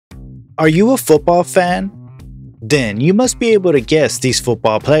Are you a football fan? Then you must be able to guess these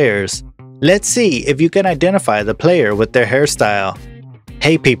football players. Let's see if you can identify the player with their hairstyle.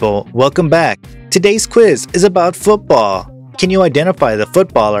 Hey people, welcome back. Today's quiz is about football. Can you identify the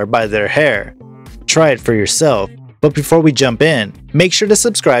footballer by their hair? Try it for yourself. But before we jump in, make sure to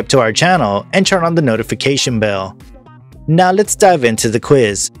subscribe to our channel and turn on the notification bell. Now let's dive into the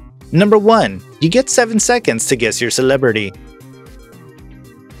quiz. Number 1. You get 7 seconds to guess your celebrity.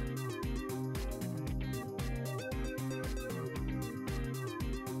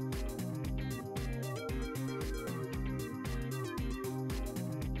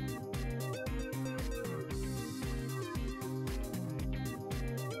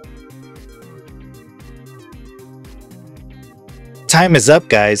 Time is up,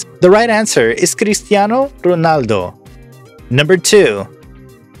 guys. The right answer is Cristiano Ronaldo. Number 2.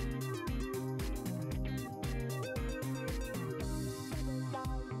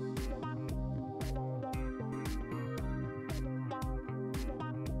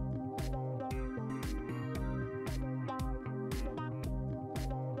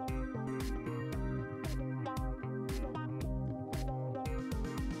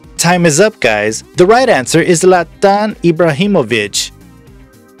 Time is up, guys. The right answer is Zlatan Ibrahimovic.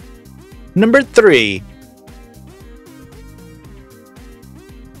 Number 3.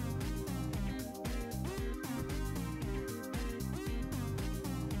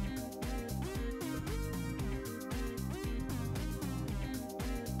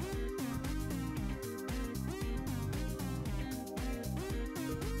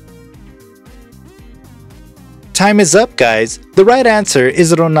 Time is up, guys. The right answer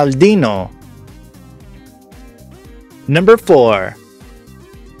is Ronaldinho. Number 4.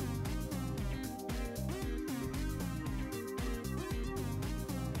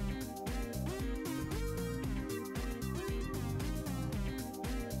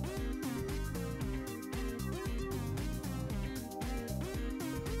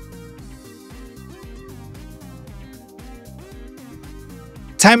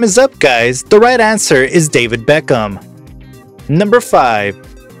 Time is up, guys. The right answer is David Beckham. Number 5.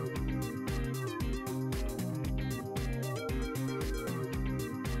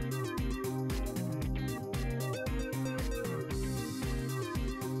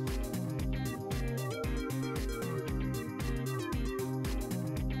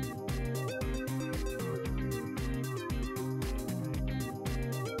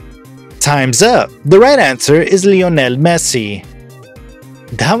 Time's up. The right answer is Lionel Messi.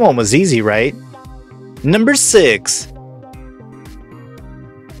 That one was easy, right? Number 6.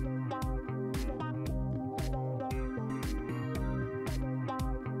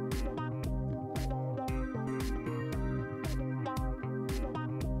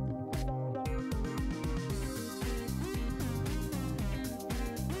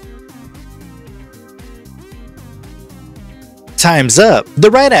 Time's up. The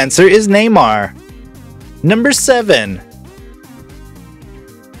right answer is Neymar. Number 7.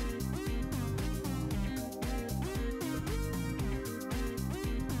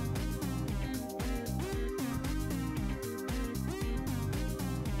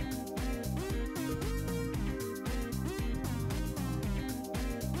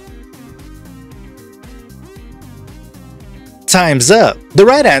 Time's up. The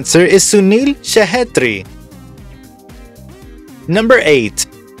right answer is Sunil Chhetri. Number 8.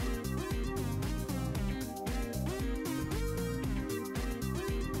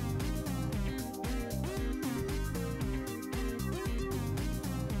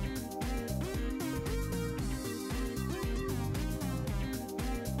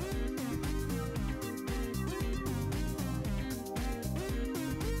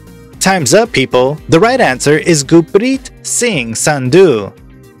 Time's up, people. The right answer is Gurpreet Singh Sandhu.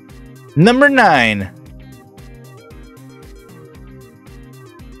 Number 9.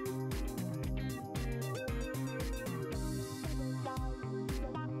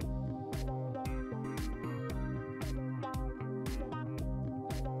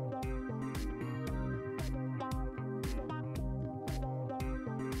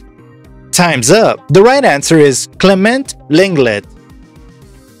 Time's up. The right answer is Clement Lenglet.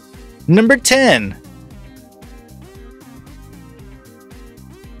 Number 10.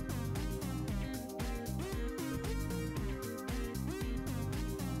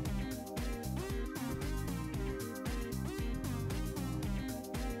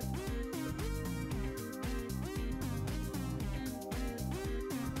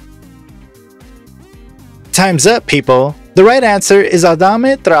 Time's up, people. The right answer is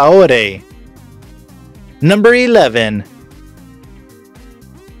Adama Traore. Number 11.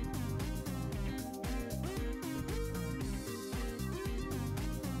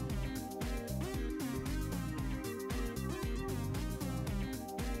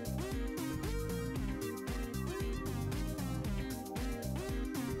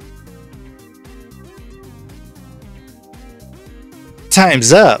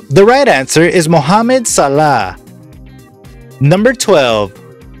 Time's up. The right answer is Mohamed Salah. Number 12.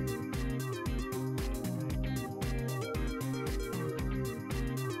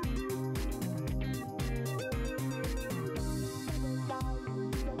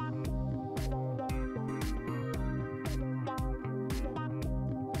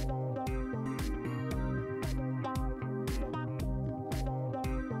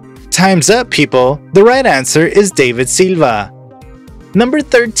 Time's up, people. The right answer is David Silva. Number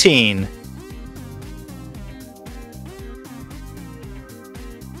 13.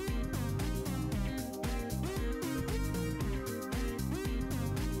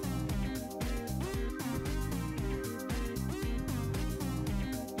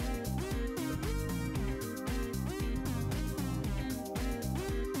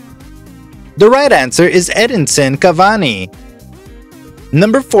 The right answer is Edinson Cavani.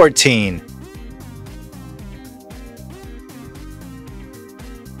 Number 14.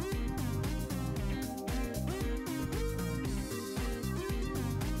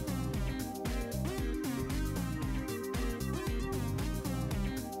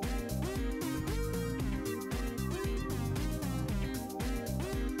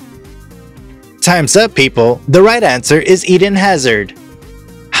 Time's up, people. The right answer is Eden Hazard.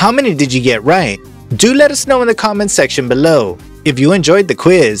 How many did you get right? Do let us know in the comments section below. If you enjoyed the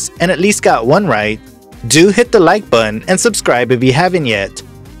quiz and at least got one right, do hit the like button and subscribe if you haven't yet.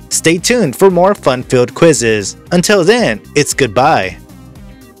 Stay tuned for more fun-filled quizzes. Until then, it's goodbye.